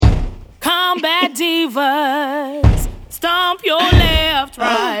Combat Divas. Stomp your left,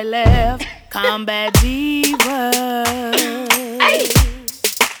 right, left. Combat Divas. Hey.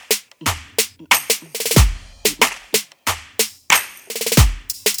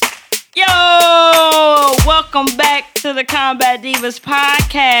 Yo, welcome back to the Combat Divas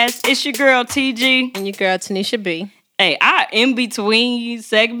podcast. It's your girl TG and your girl Tanisha B. Hey, our in-between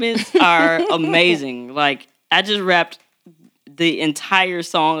segments are amazing. Like, I just rapped the entire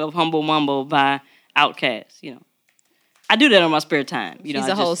song of Humble Mumble by Outkast. You know, I do that on my spare time. You know, He's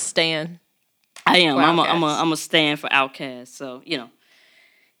a whole stan. I am. I'm a stan for Outkast. So you know,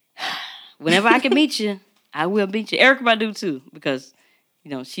 whenever I can meet you, I will beat you. Erykah Badu too, because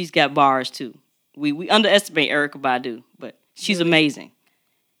you know she's got bars too. We underestimate Erykah Badu, but she's amazing.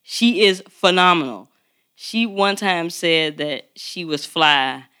 She is phenomenal. She one time said that she was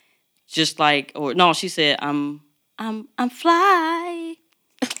fly, just like, or no, she said I'm fly,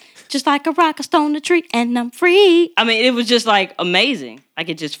 just like a rock, a stone, a tree, and I'm free. I mean, it was just like amazing. Like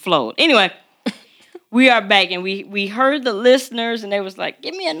it just flowed. Anyway, we are back, and we heard the listeners, and they was like,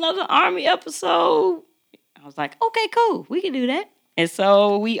 "Give me another Army episode." I was like, "Okay, cool, we can do that." And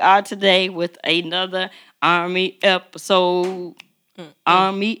so we are today with another Army episode.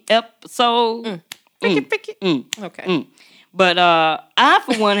 Army episode. Okay. But I,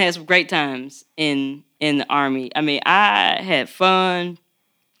 for one, had some great times in the Army. I mean, I had fun.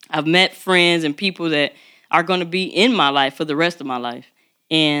 I've met friends and people that are going to be in my life for the rest of my life.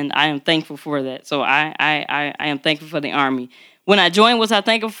 And I am thankful for that. So I am thankful for the Army. When I joined, was I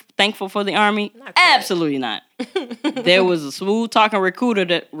thankful for the Army? Absolutely not. There was a smooth-talking recruiter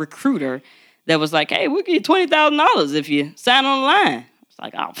that was like, "Hey, we'll give you $20,000 if you sign on the line." It's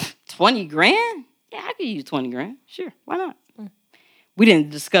like, "Oh, 20 grand? Yeah, I could use 20 grand. Sure, why not?" We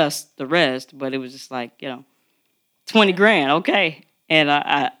didn't discuss the rest, but it was just like, you know, 20 grand, okay. And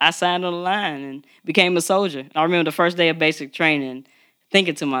I signed on the line and became a soldier. I remember the first day of basic training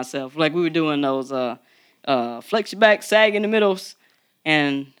thinking to myself, like we were doing those flex your back, sag in the middles.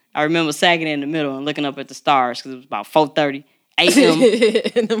 And I remember sagging in the middle and looking up at the stars because it was about 4:30 a.m.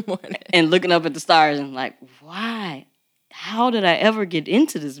 in the morning. And looking up at the stars and like, why? How did I ever get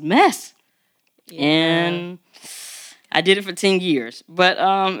into this mess? Yeah. And I did it for 10 years. But,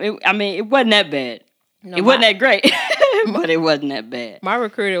 it wasn't that bad. No, it wasn't that great, but it wasn't that bad. My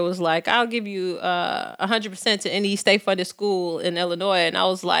recruiter was like, "I'll give you 100% to any state-funded school in Illinois." And I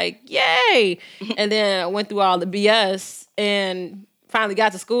was like, yay. And then I went through all the BS and finally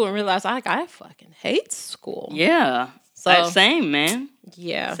got to school and realized I fucking hate school. Yeah. So same, man.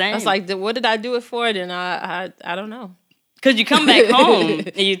 Yeah. Same. I was like, what did I do it for? And I don't know. Because you come back home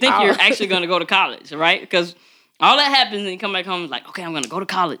and you think you're actually going to go to college, right? Because all that happens and you come back home and like, okay, I'm going to go to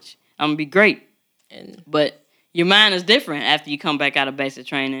college. I'm going to be great. But your mind is different after you come back out of basic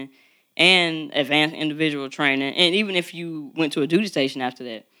training and advanced individual training. And even if you went to a duty station after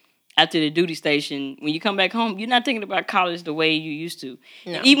that, after the duty station, when you come back home, you're not thinking about college the way you used to.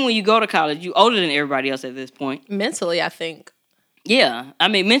 No. Even when you go to college, you're older than everybody else at this point. Mentally, I think. Yeah. I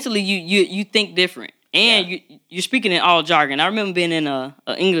mean, mentally, you think different. And you're speaking in all jargon. I remember being in a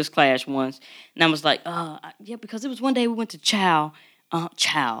English class once, and I was like, yeah, because it was one day we went to chow.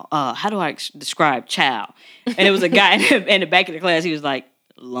 How do I describe chow? And it was a guy in the back of the class. He was like,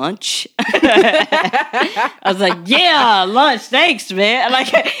 lunch? I was like, yeah, lunch. Thanks, man.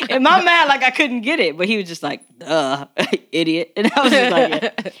 Like, in my mind, like, I couldn't get it. But he was just like, duh, idiot. And I was just like,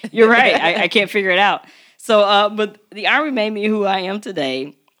 yeah, you're right. I can't figure it out. So, but the Army made me who I am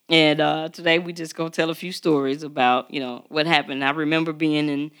today. And today we just go tell a few stories about, you know, what happened. I remember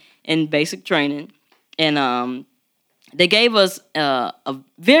being in basic training. And they gave us a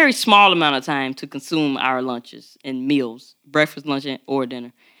very small amount of time to consume our lunches and meals, breakfast, lunch, or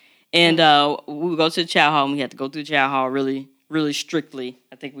dinner. And we would go to the chow hall, and we had to go through the chow hall really, really strictly.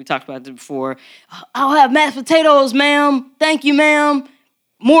 I think we talked about this before. "I'll have mashed potatoes, ma'am. Thank you, ma'am.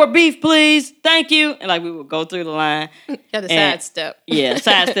 More beef, please. Thank you." And like we would go through the line. Had a sidestep. Yeah,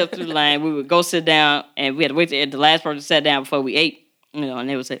 sidestep through the line. We would go sit down, and we had to wait till the last person sat down before we ate. You know, and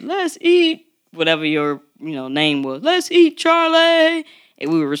they would say, "Let's eat." Whatever your name was, "Let's eat, Charlie,"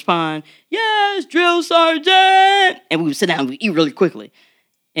 and we would respond, "Yes, drill sergeant," and we would sit down and we eat really quickly.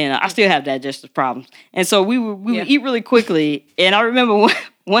 And I still have digestive problems, and so we would eat really quickly. And I remember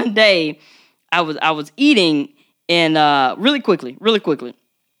one day I was eating and really quickly,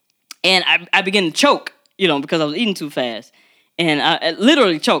 and I began to choke, because I was eating too fast. And I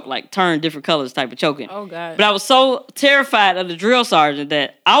literally choked, like turned different colors type of choking. Oh, God. But I was so terrified of the drill sergeant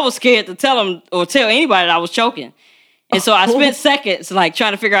that I was scared to tell him or tell anybody that I was choking. And so I spent seconds like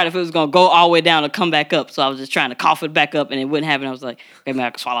trying to figure out if it was gonna go all the way down or come back up. So I was just trying to cough it back up, and it wouldn't happen. I was like, okay, maybe I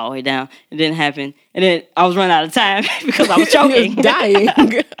can swallow all the way down. It didn't happen, and then I was running out of time because I was choking, dying.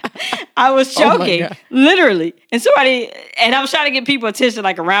 I was choking, God. literally. And I was trying to get people attention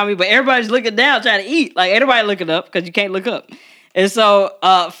like around me, but everybody's looking down trying to eat. Like everybody looking up because you can't look up. And so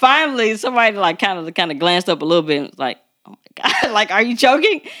finally, somebody like kind of glanced up a little bit and was like, "Oh my God, like, are you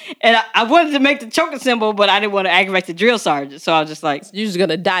choking?" And I wanted to make the choking symbol, but I didn't want to aggravate the drill sergeant. So I was just like, You're just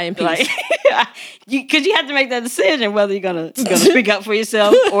gonna die in peace. like, because you have to make that decision whether you're gonna speak up for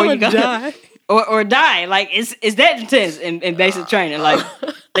yourself or you're gonna die. Or die. Like it's that intense in basic training. Like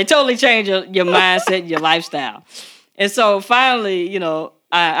they totally change your mindset, your lifestyle. And so finally, you know,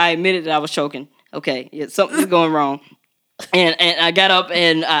 I admitted that I was choking. Okay, yeah, something's going wrong. And I got up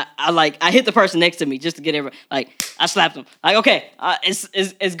and I hit the person next to me just to get everybody, like I slapped him. Like, okay,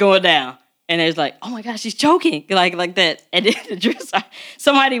 it's going down. And it's like, oh my gosh, she's choking, like that. And then the drill sergeant,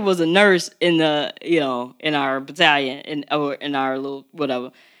 somebody was a nurse in the, you know, in our battalion or in our little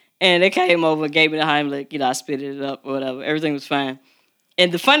whatever. And they came over and gave me the Heimlich, you know, I spit it up or whatever. Everything was fine.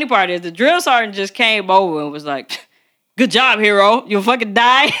 And the funny part is the drill sergeant just came over and was like, "Good job, hero. You'll fucking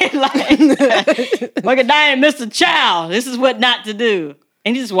die." Fucking die and miss a child. This is what not to do.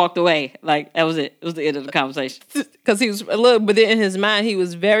 And he just walked away. Like, that was it. It was the end of the conversation. Because he was a little bit in his mind, he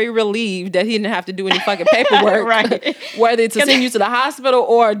was very relieved that he didn't have to do any fucking paperwork. Right. Whether to send you to the hospital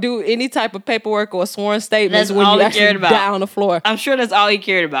or do any type of paperwork or sworn statements That's when all you he actually cared about. die on the floor. I'm sure that's all he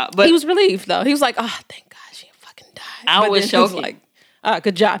cared about. But He was relieved, though. He was like, oh, thank God she didn't fucking die. I But was then he was choking. like,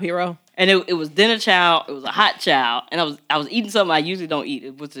 good job, hero. And it was dinner chow. It was a hot chow. And I was eating something I usually don't eat.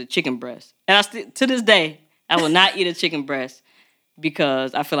 It was a chicken breast. And to this day, I will not eat a chicken breast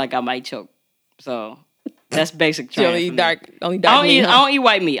because I feel like I might choke. So that's basic You training. only for eat me. dark meat, huh? I don't eat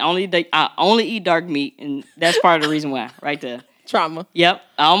white meat. I only eat dark meat, and that's part of the reason why, right there. Trauma. Yep,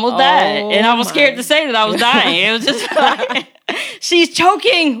 I almost died, and I was my scared to say that I was dying. It was just like, she's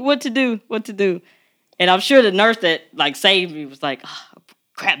choking. What to do? And I'm sure the nurse that like saved me was like, oh,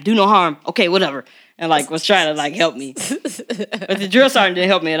 crap, do no harm. Okay, whatever. And like was trying to like help me. But the drill sergeant didn't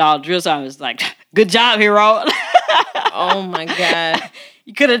help me at all. The drill sergeant was like, "Good job, hero." Oh my God.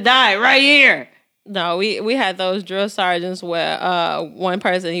 You could have died right here. No, we had those drill sergeants where one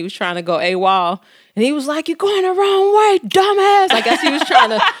person, he was trying to go AWOL and he was like, "You're going the wrong way, dumbass." I guess he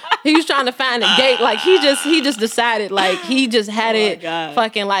was trying to find a gate. Like he just decided, like he just had it God.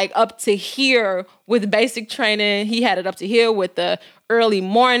 fucking like up to here with basic training. He had it up to here with the early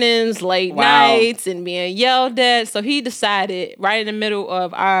mornings, late nights, and being yelled at. So he decided right in the middle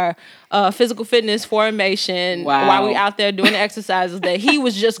of our physical fitness formation, while we out there doing the exercises, that he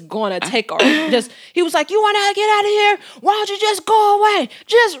was just going to take he was like, "You want to get out of here? Why don't you just go away?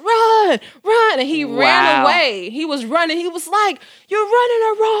 Just run. And he ran away. He was running. He was like, "You're running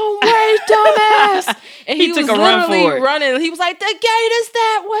the wrong way, dumbass." And He took a run for it. running. He was like, "The gate is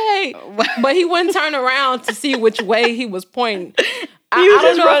that way." But he wouldn't turn around to see which way he was pointing. I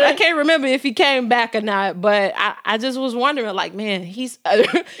don't know. I can't remember if he came back or not, but I just was wondering, like, man, he's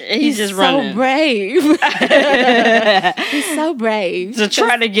just so running. brave. He's so brave To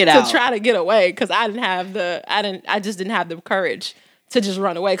try to get out. to try to get away, because I just didn't have the courage to just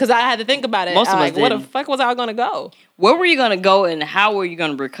run away, because I had to think about it. Most of us Like, where the didn't. fuck was I gonna go? Where were you going to go and how were you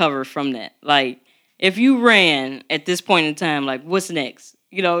going to recover from that? Like, if you ran at this point in time, like, what's next?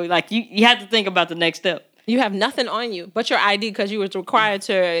 You know, like, you have to think about the next step. You have nothing on you but your ID, because you was required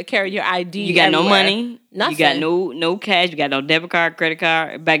to carry your ID. You got no everywhere. money. Nothing. You got no cash. You got no debit card, credit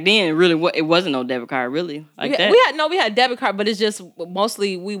card. Back then, it wasn't no debit card, really. Like that. We had debit card, but it's just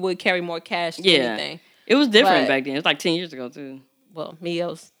mostly we would carry more cash than anything. It was different But- back then. It was like 10 years ago, too. Well, me, I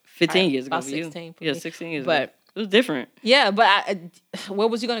was 15 years ago about for you. 16 for Yeah, me. 16 years But- ago. It was different. yeah, but where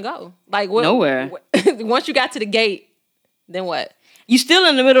was you gonna go? Like Nowhere. Once you got to the gate, then what? You still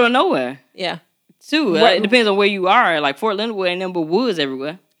in the middle of nowhere, Yeah, too. What- It depends on where you are. Like, Fort Leonard ain't nothing but woods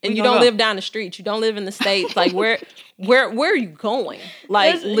everywhere. and you don't live down the street. You don't live in the States. Like where are you going?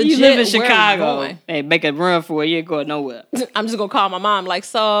 Like legit, you live in where are you Chicago. going? Hey, make a run for it. You ain't going nowhere. I'm just gonna call my mom. Like,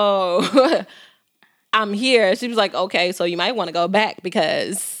 so I'm here. She was like, okay, so you might want to go back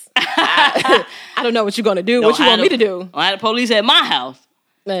because I don't know what you're gonna do. What you want me to do? I had the police at my house.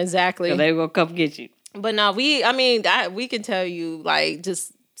 Exactly. So they were going to come get you. But no, we can tell you like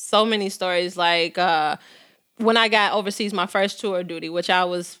just so many stories. Like when I got overseas, my first tour of duty, which I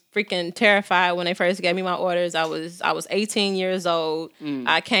was freaking terrified when they first gave me my orders. I was 18 years old.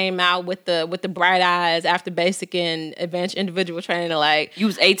 I came out with the bright eyes after basic and advanced individual training. Like, You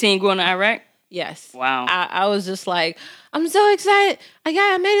was 18 going to Iraq? yes, Wow. I was just like, I'm so excited.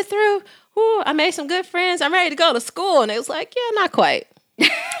 I made it through. Woo! whoo, I made some good friends. I'm ready to go to school. And it was like, yeah, not quite.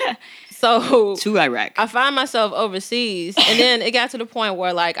 So to Iraq. I find myself overseas. And then it got to the point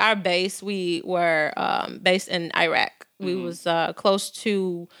where like our base, we were based in Iraq. We was close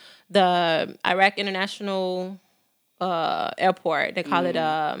to the Iraq International Airport. They call it,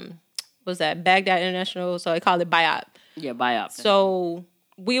 was that Baghdad International? So they call it Bayat. Yeah, Bayat. So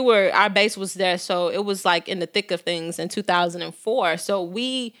our base was there. So it was like in the thick of things in 2004. So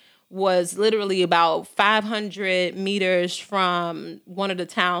we was literally about 500 meters from one of the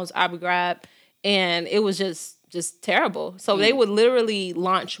towns, Abu Ghraib, and it was just terrible. So they would literally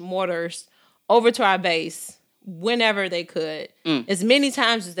launch mortars over to our base whenever they could, as many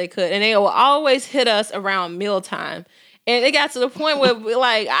times as they could, and they will always hit us around mealtime. And it got to the point where,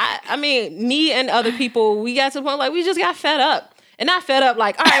 like, I mean, me and other people, we got to the point like we just got fed up. And not fed up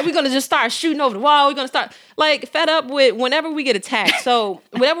like, all right, we're going to just start shooting over the wall. We're going to start, like, fed up with whenever we get attacked. So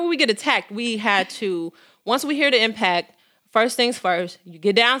whenever we get attacked, we had to, once we hear the impact, first things first, you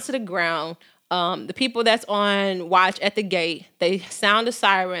get down to the ground. The people that's on watch at the gate, they sound the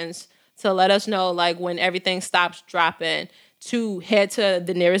sirens to let us know, like, when everything stops dropping, to head to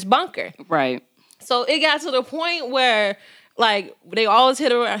the nearest bunker. Right. So it got to the point where, like, they always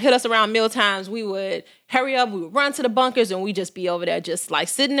hit us around meal times. We would hurry up, we would run to the bunkers, and we just be over there just, like,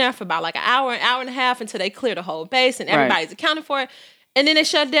 sitting there for about, like, an hour and a half until they clear the whole base and everybody's accounted for it. And then they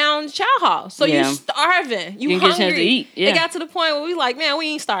shut down the chow hall. So you're starving. You hungry. Get a chance to eat. Yeah. It got to the point where we like, man, we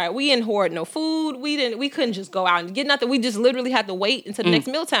ain't starved. We ain't hoard no food. We couldn't just go out and get nothing. We just literally had to wait until the next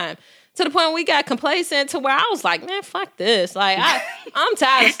mealtime. To the point where we got complacent to where I was like, man, fuck this. Like, I'm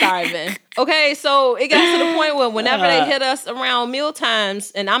tired of starving. Okay, so it got to the point where whenever they hit us around meal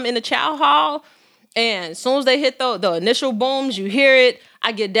times and I'm in the chow hall, and as soon as they hit the initial booms, you hear it,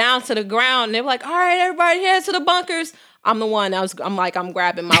 I get down to the ground, and they're like, all right, everybody head to the bunkers. I'm the one I'm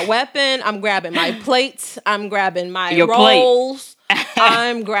grabbing my weapon, I'm grabbing my plates, I'm grabbing my rolls.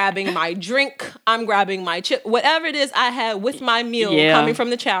 I'm grabbing my drink. I'm grabbing my chip. Whatever it is I had with my meal coming from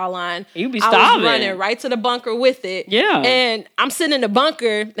the chow line. You be starving. I was running right to the bunker with it. Yeah. And I'm sitting in the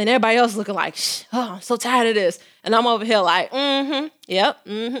bunker and everybody else looking like, I'm so tired of this. And I'm over here like, eating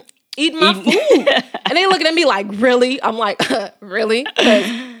my food. And they looking at me like, really? I'm like, really? Because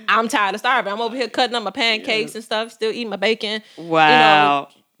I'm tired of starving. I'm over here cutting up my pancakes and stuff, still eating my bacon. Wow. You know,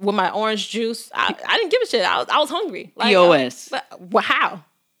 with my orange juice. I didn't give a shit. I was hungry. Like, POS. How?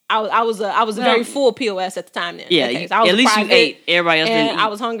 I was a very full POS at the time then. Yeah, okay, so I was at least you ate. Everybody else didn't eat. I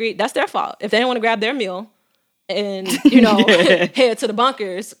was hungry. That's their fault. If they didn't want to grab their meal and, head to the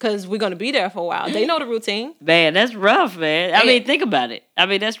bunkers because we're going to be there for a while. They know the routine. Man, that's rough, man. I mean, think about it. I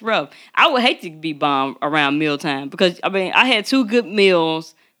mean, that's rough. I would hate to be bombed around mealtime because, I mean, I had 2 good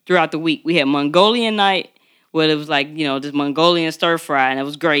meals throughout the week. We had Mongolian night, where it was like, this Mongolian stir fry, and it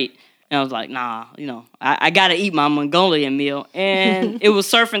was great. And I was like, nah, I got to eat my Mongolian meal. And it was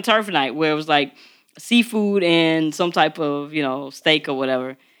surf and turf night, where it was like seafood and some type of, steak or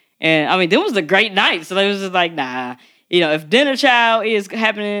whatever. And I mean, it was a great night. So it was just like, nah, if dinner chow is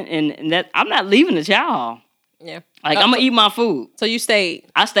happening and that, I'm not leaving the chow hall. Yeah. Like, I'm going to eat my food. So you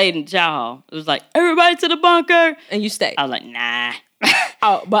stayed? I stayed in the chow hall. It was like, everybody to the bunker. And you stayed? I was like, nah.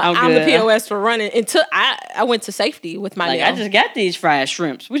 But I'm the POS for running until I went to safety with my meal. I just got these fried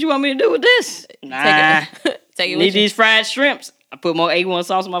shrimps. What you want me to do with this? Nah. Take it Need these fried shrimps. I put more A1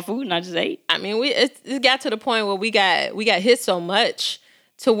 sauce on my food and I just ate. I mean, it got to the point where we got hit so much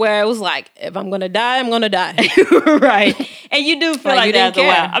to where it was like, if I'm gonna die, I'm gonna die. Right. And you do feel like that after a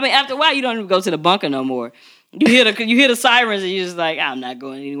while. I mean, after a while, you don't even go to the bunker no more. You hear the sirens and you're just like, I'm not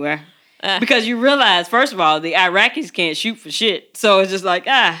going anywhere. Because you realize, first of all, the Iraqis can't shoot for shit. So it's just like,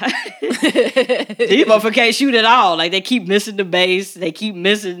 these motherfuckers can't shoot at all. Like, they keep missing the base. They keep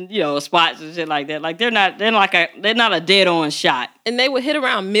missing, spots and shit like that. Like, they're not a dead-on shot. And they would hit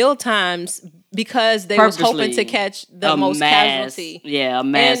around meal times because they was hoping to catch the most casualty. Yeah, a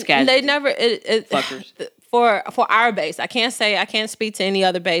mass casualty. And they never... Fuckers. For our base, I can't speak to any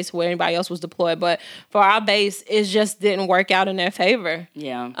other base where anybody else was deployed, but for our base, it just didn't work out in their favor.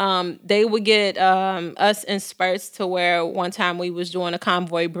 Yeah. They would get us in spurts to where one time we was doing a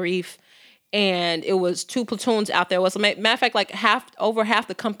convoy brief, and it was 2 platoons out there. Matter of fact, like over half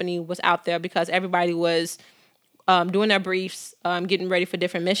the company was out there because everybody was doing their briefs, getting ready for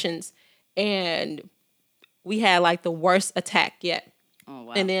different missions, and we had like the worst attack yet. Oh,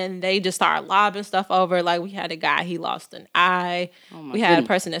 wow. And then they just started lobbing stuff over. Like, we had a guy, he lost an eye. We had a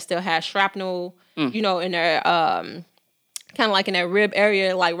person that still had shrapnel, in their, kind of like in that rib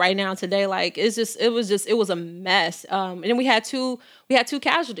area, like right now today. Like, it was a mess. And then we had two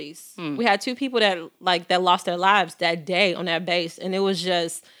casualties. We had 2 people that lost their lives that day on that base. And it was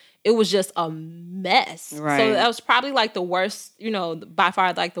it was just a mess. Right. So that was probably like the worst, by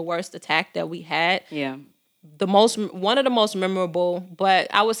far like the worst attack that we had. Yeah. One of the most memorable, but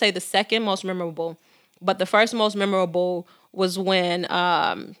I would say the second most memorable, but the first most memorable was when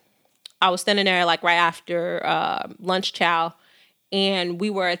I was standing there like right after lunch chow, and we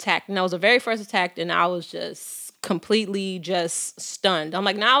were attacked. And that was the very first attack, and I was just completely just stunned. I'm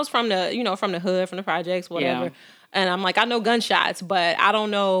like, now I was from the, from the hood, from the projects, whatever. Yeah. And I'm like, I know gunshots, but I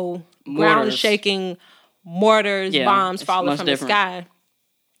don't know Mortars. ground shaking mortars, bombs it's falling much from different. the sky.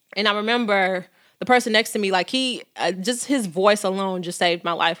 And I remember the person next to me, like just his voice alone just saved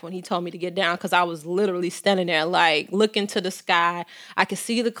my life when he told me to get down, because I was literally standing there like looking to the sky. I could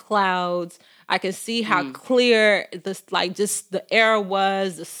see the clouds. I could see how clear this, like, just the air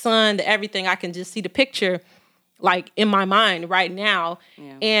was, the sun, the everything. I can just see the picture like in my mind right now.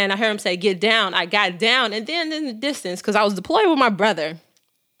 Yeah. And I heard him say, get down. I got down. And then in the distance, because I was deployed with my brother,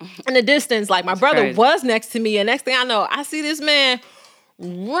 in the distance, like my brother crazy. was next to me. And next thing I know, I see this man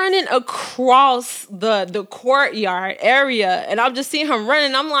running across the courtyard area, and I'm just seeing him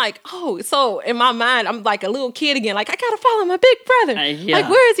running. I'm like, oh, so in my mind, I'm like a little kid again. Like, I gotta follow my big brother. Yeah. Like,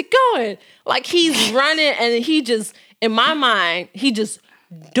 where is he going? Like, he's running, and he just, in my mind, he just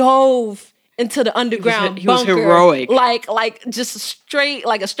dove into the underground He was bunker. heroic. Like just straight,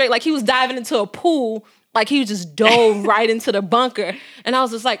 like he was diving into a pool. Like, he just dove right into the bunker. And I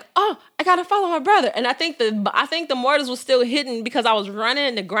was just like, oh, I gotta follow my brother. And I think the mortars was still hitting because I was running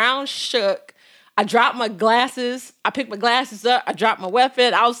and the ground shook. I dropped my glasses. I picked my glasses up. I dropped my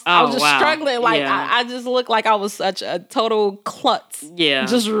weapon. I was just struggling. Like, yeah. I just looked like I was such a total klutz. Yeah.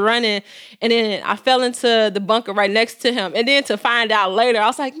 Just running. And then I fell into the bunker right next to him. And then to find out later, I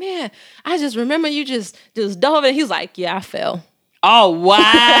was like, man, I just remember you just dove in. He was like, yeah, I fell. Oh,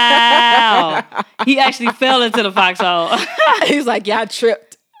 wow. He actually fell into the foxhole. He's like, yeah, I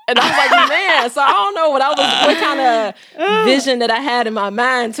tripped. And I was like, man, so I don't know what kind of vision that I had in my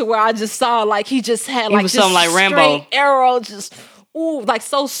mind to where I just saw, like, he just had like was just something like straight Rambo. arrow, just like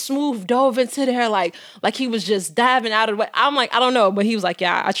so smooth, dove into there, like he was just diving out of the way. I'm like, I don't know, but he was like,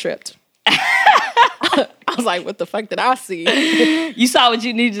 yeah, I tripped. I was like, what the fuck did I see? You saw what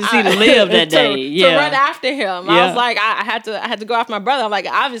you needed to see to live that day. To run after him. Yeah. I was like, I had to go after my brother. I'm like,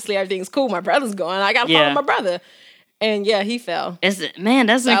 obviously everything's cool. My brother's going. I gotta follow my brother. And yeah, he fell. That's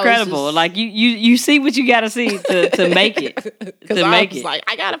incredible. Just, like you see what you gotta see to make it. Because I was like,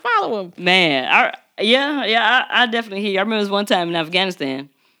 I gotta follow him. Man, I definitely hear you. I remember this one time in Afghanistan.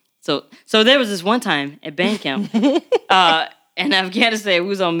 So there was this one time at band camp. In Afghanistan, we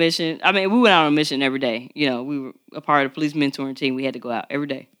was on mission. I mean, we went out on a mission every day. You know, we were a part of the police mentoring team. We had to go out every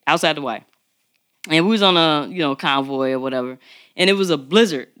day, outside the Y. And we was on a, convoy or whatever. And it was a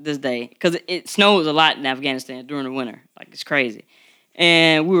blizzard this day because it snows a lot in Afghanistan during the winter. Like, it's crazy.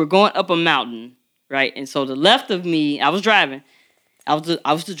 And we were going up a mountain, right? And so the left of me, I was driving. I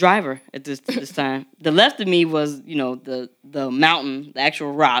was the driver at this time. The left of me was, the mountain, the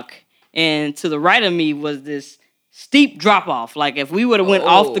actual rock. And to the right of me was this steep drop off. Like, if we would have went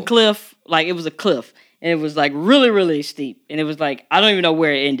off the cliff, like, it was a cliff. And it was like really, really steep. And it was like, I don't even know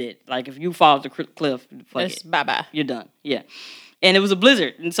where it ended. Like, if you fall off the cliff, It's bye-bye. You're done. Yeah. And it was a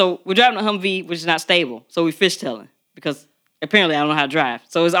blizzard. And so we're driving a Humvee, which is not stable. So we fishtailing because apparently I don't know how to drive.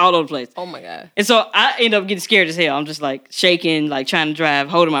 So it's all over the place. Oh my God. And so I end up getting scared as hell. I'm just like shaking, like trying to drive,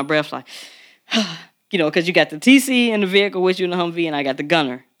 holding my breath, like, because you got the TC in the vehicle with you in the Humvee, and I got the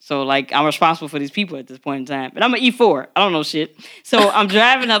gunner. So, like, I'm responsible for these people at this point in time. But I'm an E4. I don't know shit. So I'm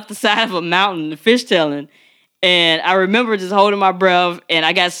driving up the side of a mountain, fishtailing, and I remember just holding my breath, and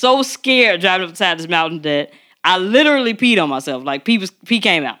I got so scared driving up the side of this mountain that I literally peed on myself. Like, pee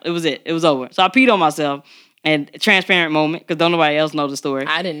came out. It was it. It was over. So I peed on myself, and transparent moment, because don't nobody else know the story.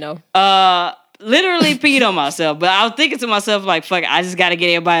 I didn't know. Literally peed on myself. But I was thinking to myself, like, fuck, I just got to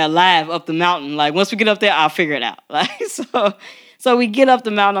get everybody alive up the mountain. Like, once we get up there, I'll figure it out. Like, So we get up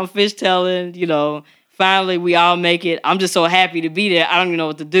the mountain, I'm fishtailing, finally we all make it. I'm just so happy to be there. I don't even know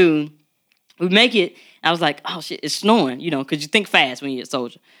what to do. We make it. I was like, oh shit, it's snowing, because you think fast when you're a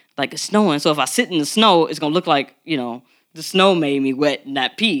soldier. Like, it's snowing. So if I sit in the snow, it's going to look like, the snow made me wet,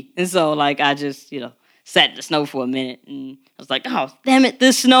 not pee. And so, like, I just, sat in the snow for a minute. And I was like, oh, damn it,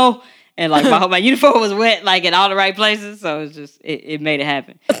 this snow. And, like, my uniform was wet, like, in all the right places. So it made it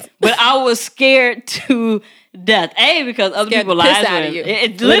happen. But I was scared to death. Because other people's lives were...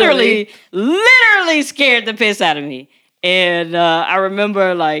 It literally scared the piss out of me. And I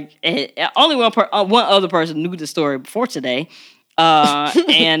remember, like, only one other person knew the story before today.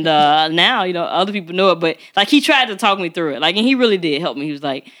 And now, other people know it. But, like, he tried to talk me through it. Like, and he really did help me. He was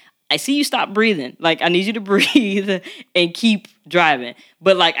like, I see you stop breathing. Like, I need you to breathe and keep driving.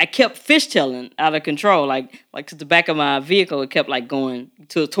 But, like, I kept fishtailing out of control. Like to the back of my vehicle, it kept, like, going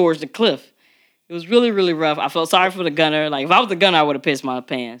towards the cliff. It was really, really rough. I felt sorry for the gunner. Like, if I was the gunner, I would have pissed my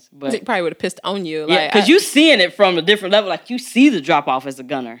pants. But He probably would have pissed on you. yeah, because you seeing it from a different level. Like, you see the drop-off as a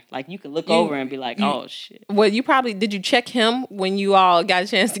gunner. Like, you can look over and be like, oh, shit. Well, did you check him when you all got a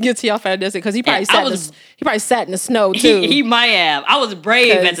chance to get to y'all fantastic? Because he probably sat in the snow, too. He might have. I was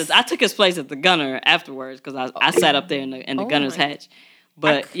brave at this. I took his place at the gunner afterwards because I sat up there in the gunner's hatch.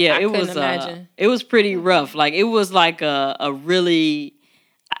 But, it was pretty rough. Like, it was like a really...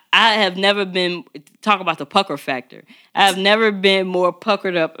 I have never been, talk about the pucker factor. I have never been more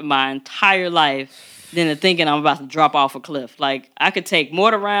puckered up in my entire life than the thinking I'm about to drop off a cliff. Like, I could take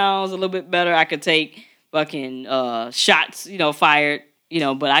mortar rounds a little bit better. I could take fucking shots, fired,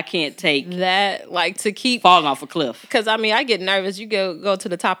 but I can't take that, like, to keep falling off a cliff. Because, I mean, I get nervous. You go to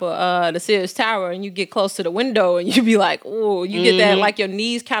the top of the Sears Tower and you get close to the window and you be like, oh, you get that, like, your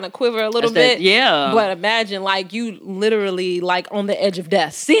knees kind of quiver a little bit. Yeah. But imagine, like, you literally, like, on the edge of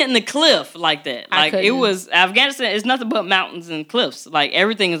death. Seeing the cliff like that. Like, it was, Afghanistan is nothing but mountains and cliffs. Like,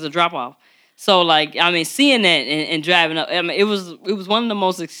 everything is a drop off. So, like, I mean, seeing that and driving up, I mean, it was one of the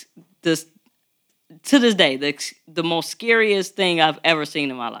most, to this day, the most scariest thing I've ever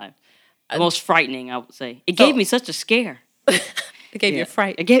seen in my life. The most frightening, I would say. It gave me such a scare. It gave you a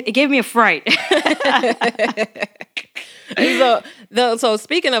fright. It gave me a fright. So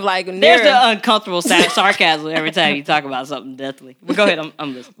speaking of, like, there's the uncomfortable sarcasm every time you talk about something deathly. But go ahead,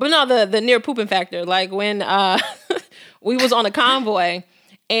 I'm listening. But no, the near pooping factor. Like, when we was on a convoy.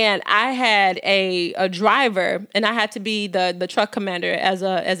 And I had a driver, and I had to be the truck commander as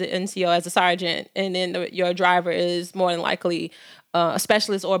an NCO, as a sergeant, and then your driver is more than likely a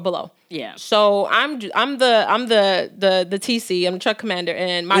specialist or below. Yeah. So I'm the TC, I'm the truck commander,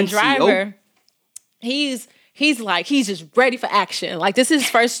 and my NCO? Driver, he's just ready for action. Like, this is his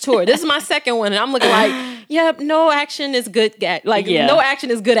first tour. This is my second one, and I'm looking like, yep, no action is good. No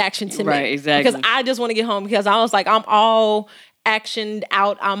action is good action to me. Right, exactly. Because I just want to get home, because I was like, I'm all actioned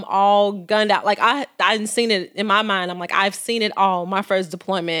out, I'm all gunned out. Like, I hadn't seen it in my mind. I'm like, I've seen it all, my first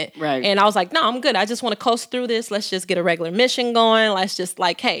deployment. Right. And I was like, no, I'm good. I just want to coast through this. Let's just get a regular mission going. Let's just,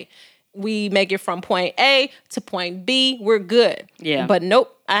 like, hey, we make it from point A to point B. We're good. Yeah. But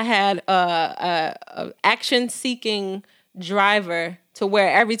nope, I had a action-seeking driver to where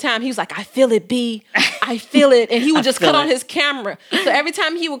every time he was like, I feel it, B. I feel it. And he would just cut on his camera. So every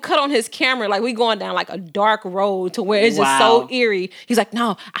time he would cut on his camera, like, we going down, like, a dark road to where it's just so eerie. He's like,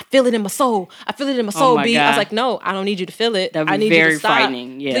 no, I feel it in my soul. I feel it in my soul, B. God. I was like, no, I don't need you to feel it. I need you to stop.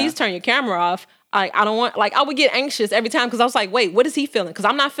 Frightening. Yeah. Please turn your camera off. I don't want, like, I would get anxious every time because I was like, wait, what is he feeling? Because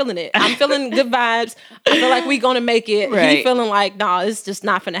I'm not feeling it. I'm feeling good vibes. I feel like we going to make it. Right. He feeling like, nah, it's just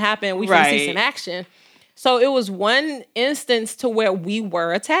not going to happen. We finna see some action. So it was one instance to where we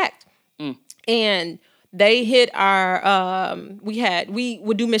were attacked. And they hit our, we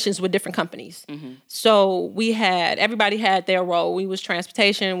would do missions with different companies. Mm-hmm. So everybody had their role. We was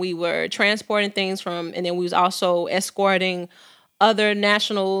transportation. We were transporting things and then we was also escorting other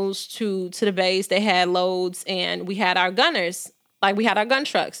nationals to the base. They had loads, and we had our gunners. Like, we had our gun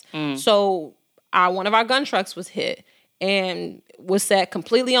trucks. So one of our gun trucks was hit and was set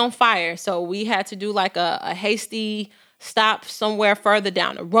completely on fire. So we had to do, like, a hasty stop somewhere further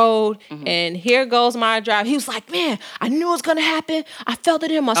down the road. Mm-hmm. And here goes my driver. He was like, man, I knew it was going to happen. I felt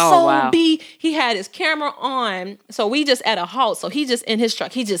it in my soul, wow. B. He had his camera on. So we just at a halt. So he just in his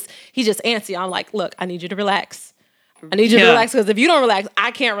truck. He just antsy. I'm like, look, I need you to relax. I need you to relax, because if you don't relax, I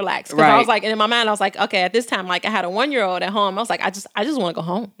can't relax. Because I was like, and in my mind, I was like, okay, at this time, like, I had a 1-year-old at home. I was like, I just want to go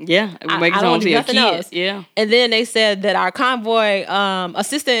home. Yeah, I don't do nothing else. Yeah. And then they said that our convoy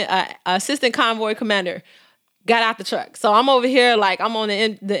assistant convoy commander got out the truck. So I'm over here, like, I'm on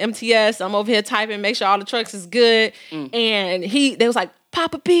the MTS. I'm over here typing, make sure all the trucks is good. And they was like,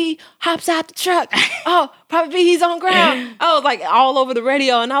 Papa P hops out the truck. Oh, Papa P, he's on ground. I was like all over the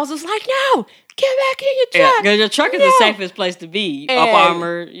radio, and I was just like, no, get back in your truck. Because your truck is the safest place to be. Up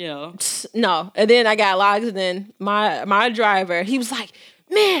armored, No. And then I got logs, and then my driver, he was like,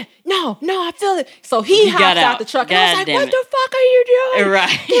 man, no, I feel it. So he hopped out the truck. And I was like, what the fuck are you doing?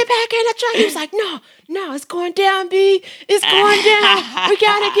 Right. Get back in the truck. He was like, no, it's going down, B. It's going down. We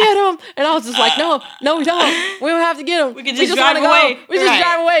got to get him. And I was just like, no, we don't. We don't have to get him. We can just drive away. We just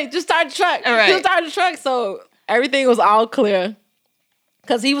drive away. Just start the truck. Right. Just start the truck. So everything was all clear.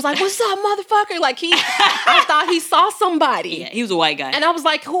 Because he was like, what's up, motherfucker? Like, I thought he saw somebody. Yeah, he was a white guy. And I was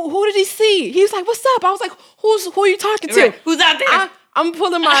like, who did he see? He was like, what's up? I was like, who are you talking to? Right. Who's out there? I'm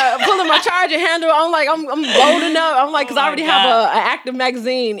pulling my charger handle. I'm loading up. I'm like, because I already have an active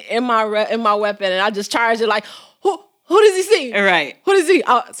magazine in my weapon, and I just charge it like, who does he see? Right. Who does he?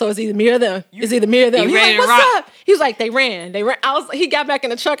 So it's either me or them. It's either me or them. He's like, what's up? He was like, they ran. He got back in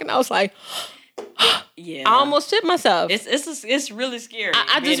the truck, and I was like, yeah. I almost shit myself. It's really scary.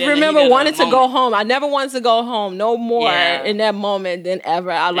 I just remember wanting to go home. I never wanted to go home no more in that moment than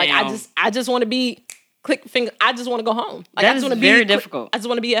ever. I just want to be click finger. I just want to go home. Like, that is very difficult. I just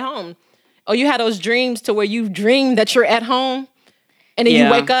want to be at home. Oh, you had those dreams to where you dream that you're at home, and then you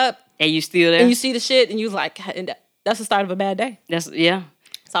wake up and you still there, and you see the shit, and you like, and that's the start of a bad day. It's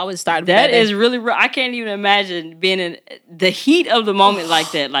always the start of a bad day. That is really real. I can't even imagine being in the heat of the moment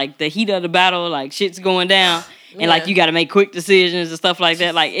like that, like the heat of the battle, like shit's going down, and like you got to make quick decisions and stuff like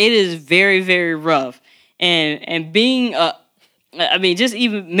that. Like, it is very, very rough, and being I mean, just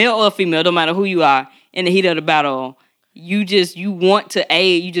even male or female, no matter who you are, in the heat of the battle, you want to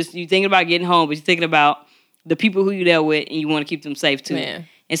aid. You thinking about getting home, but you're thinking about the people who you there with, and you want to keep them safe too. Man.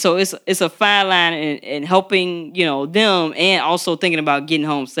 And so it's a fine line in helping, them, and also thinking about getting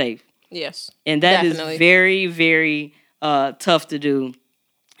home safe. Yes. And that is very, very tough to do.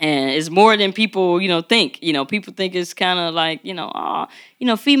 And it's more than people, think. People think it's kind of like,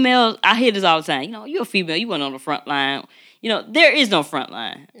 females. I hear this all the time. You're a female. You weren't on the front line. There is no front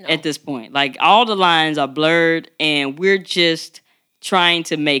line at this point. Like, all the lines are blurred, and we're just trying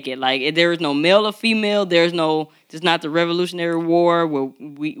to make it. Like, there is no male or female. There's not the Revolutionary War where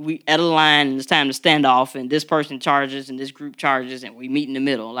we at a line and it's time to stand off, and this person charges and this group charges and we meet in the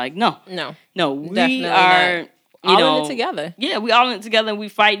middle. Like, no, we are all in it together. Yeah, we all in it together, and we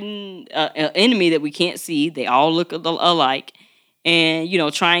fighting an enemy that we can't see. They all look alike,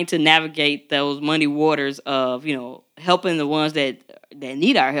 and trying to navigate those muddy waters of helping the ones that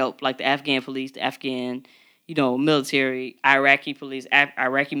need our help, like the Afghan police, the Afghan military, Iraqi police,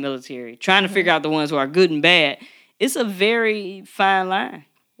 Iraqi military, trying to figure out the ones who are good and bad. It's a very fine line.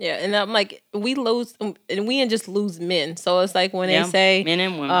 Yeah, and I'm like, we lose, and we just lose men. So it's like when they say, men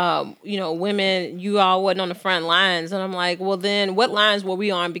and women, women, you all wasn't on the front lines, and I'm like, well, then what lines were we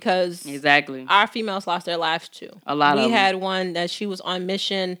on? Because exactly, our females lost their lives too. A lot of them. We had one that she was on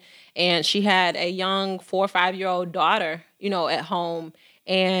mission, and she had a young 4 or 5 year old daughter, at home,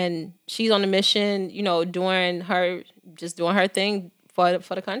 and she's on the mission, doing her thing for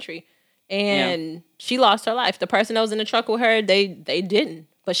the country, and she lost her life. The person that was in the truck with her, they didn't.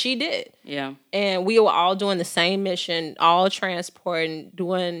 But she did. Yeah. And we were all doing the same mission, all transporting,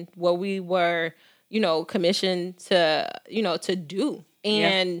 doing what we were, commissioned to do.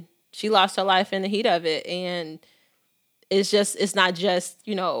 And she lost her life in the heat of it. And it's not just,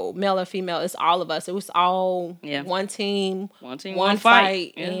 male or female. It's all of us. It was all one team, one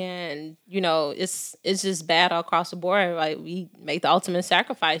fight. Yeah. And, it's just bad all across the board. Like, we make the ultimate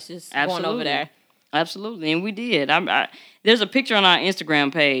sacrifices going over there. Absolutely, and we did. There's a picture on our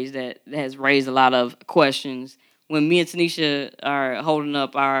Instagram page that has raised a lot of questions when me and Tanisha are holding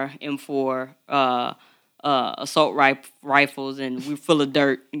up our M4 assault rifles, and we're full of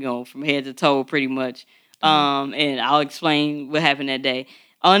dirt, from head to toe, pretty much. And I'll explain what happened that day.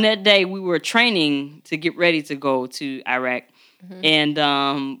 On that day, we were training to get ready to go to Iraq,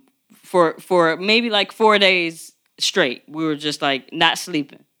 and for maybe like 4 days straight, we were just like not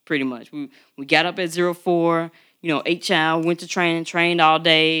sleeping. Pretty much. We got up at 04, ate chow, went to training, trained all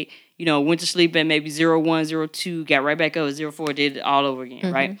day, went to sleep at maybe 01, 02, got right back up at 04, did it all over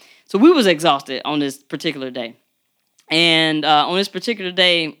again, right? So we was exhausted on this particular day. And on this particular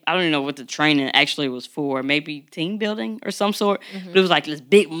day, I don't even know what the training actually was for, maybe team building or some sort, but it was like this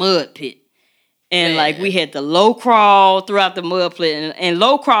big mud pit. And like we had to low crawl throughout the mud pit, and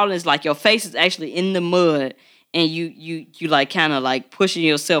low crawling is like your face is actually in the mud, and you like kind of like pushing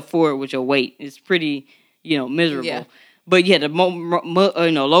yourself forward with your weight. It's pretty, miserable. Yeah. But you had to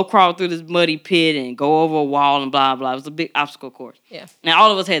low crawl through this muddy pit and go over a wall and blah blah. It was a big obstacle course. Yeah. Now all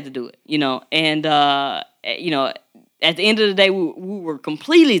of us had to do it, and at the end of the day we were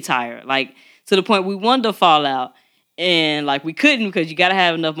completely tired, like to the point we wanted to fall out. And, like, we couldn't because you got to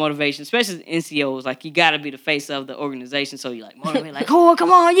have enough motivation, especially NCOs. Like, you got to be the face of the organization. So you, like, motivate, like, oh,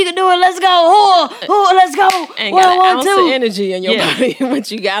 come on, you can do it. Let's go. Oh, let's go. And got an ounce of energy in your body, but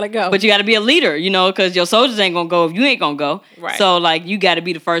you got to go. But you got to be a leader, because your soldiers ain't going to go if you ain't going to go. Right. So, like, you got to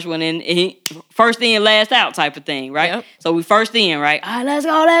be the first one in, first in, last out type of thing, right? Yep. So we first in, right? All right, let's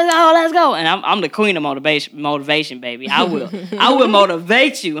go. And I'm the queen of motivation, baby. I will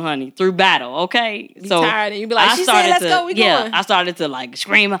motivate you, honey, through battle, okay? Be tired and you be like, she said, let's go, we going. I started to like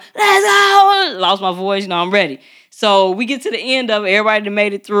scream, let's go. Lost my voice, I'm ready. So we get to the end of it. Everybody that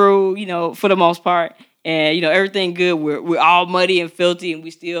made it through, for the most part. And, you know, everything good. We're all muddy and filthy, and we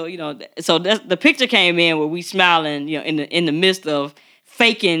still, you know. So the picture came in where we smiling, you know, in the midst of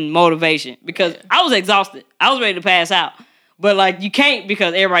faking motivation because I was exhausted. I was ready to pass out. But, like, you can't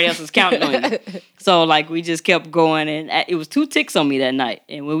because everybody else is counting on you. So, like, we just kept going. And it was 2 ticks on me that night.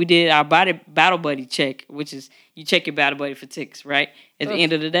 And when we did our battle buddy check, which is you check your battle buddy for ticks, right? At the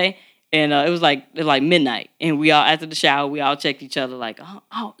end of the day. And it was like midnight, and we all after the shower, we all checked each other like,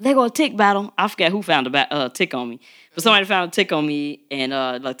 oh, there go a tick battle. I forget who found a tick on me, but somebody found a tick on me and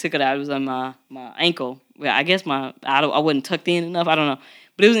like took it out. It was on my ankle. Well, I guess I wasn't tucked in enough. I don't know,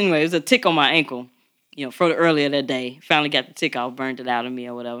 but it was a tick on my ankle. You know, from earlier that day, finally got the tick off, burned it out of me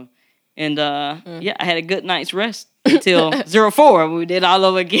or whatever. And I had a good night's rest until 04 when we did all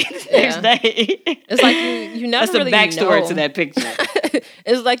over again the next day. It's like you never That's really the backstory know. to that picture.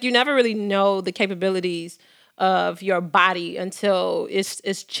 It's like you never really know the capabilities of your body until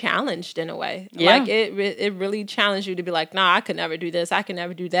it's challenged in a way. Yeah. Like it really challenged you to be like, nah, I could never do this. I can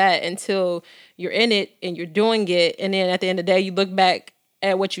never do that until you're in it and you're doing it. And then at the end of the day, you look back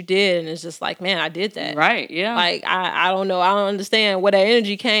at what you did and it's just like, man, I did that. Right, yeah. Like, I don't know. I don't understand where that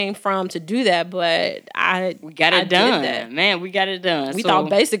energy came from to do that, but we got it done. Did that. Man, we got it done. We thought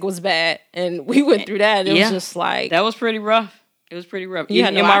basic was bad and we went through that. It was just like... That was pretty rough. It was pretty rough. You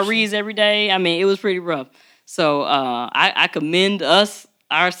had no in my option. reads every day, I mean, it was pretty rough. So I commend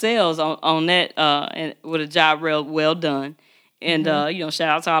ourselves on that and with a job well done. And, you know, shout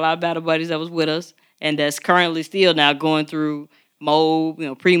out to all our battle buddies that was with us and that's currently still now going through MOB, you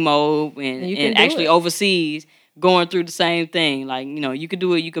know, pre-MOB and actually overseas going through the same thing. Like, you know, you could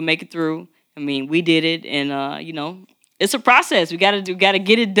do it, you can make it through. I mean, we did it and, you know, it's a process. We gotta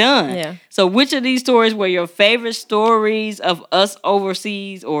get it done. Yeah. So which of these stories were your favorite stories of us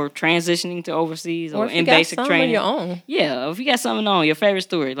overseas or transitioning to overseas or in basic training? Your own. Yeah, if you got something on your favorite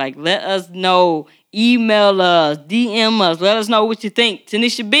story, like let us know, email us, DM us, let us know what you think.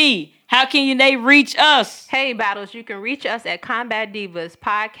 Tanisha B, how can they reach us? Hey, Battles, you can reach us at Combat Divas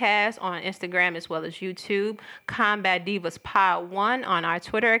Podcast on Instagram as well as YouTube. Combat Divas Pod 1 on our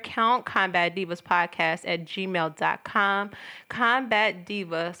Twitter account. Combat Divas Podcast at gmail.com. Combat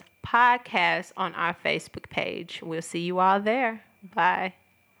Divas Podcast on our Facebook page. We'll see you all there. Bye.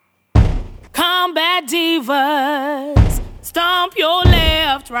 Combat Divas. Stomp your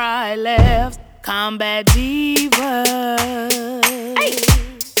left, right, left. Combat Divas.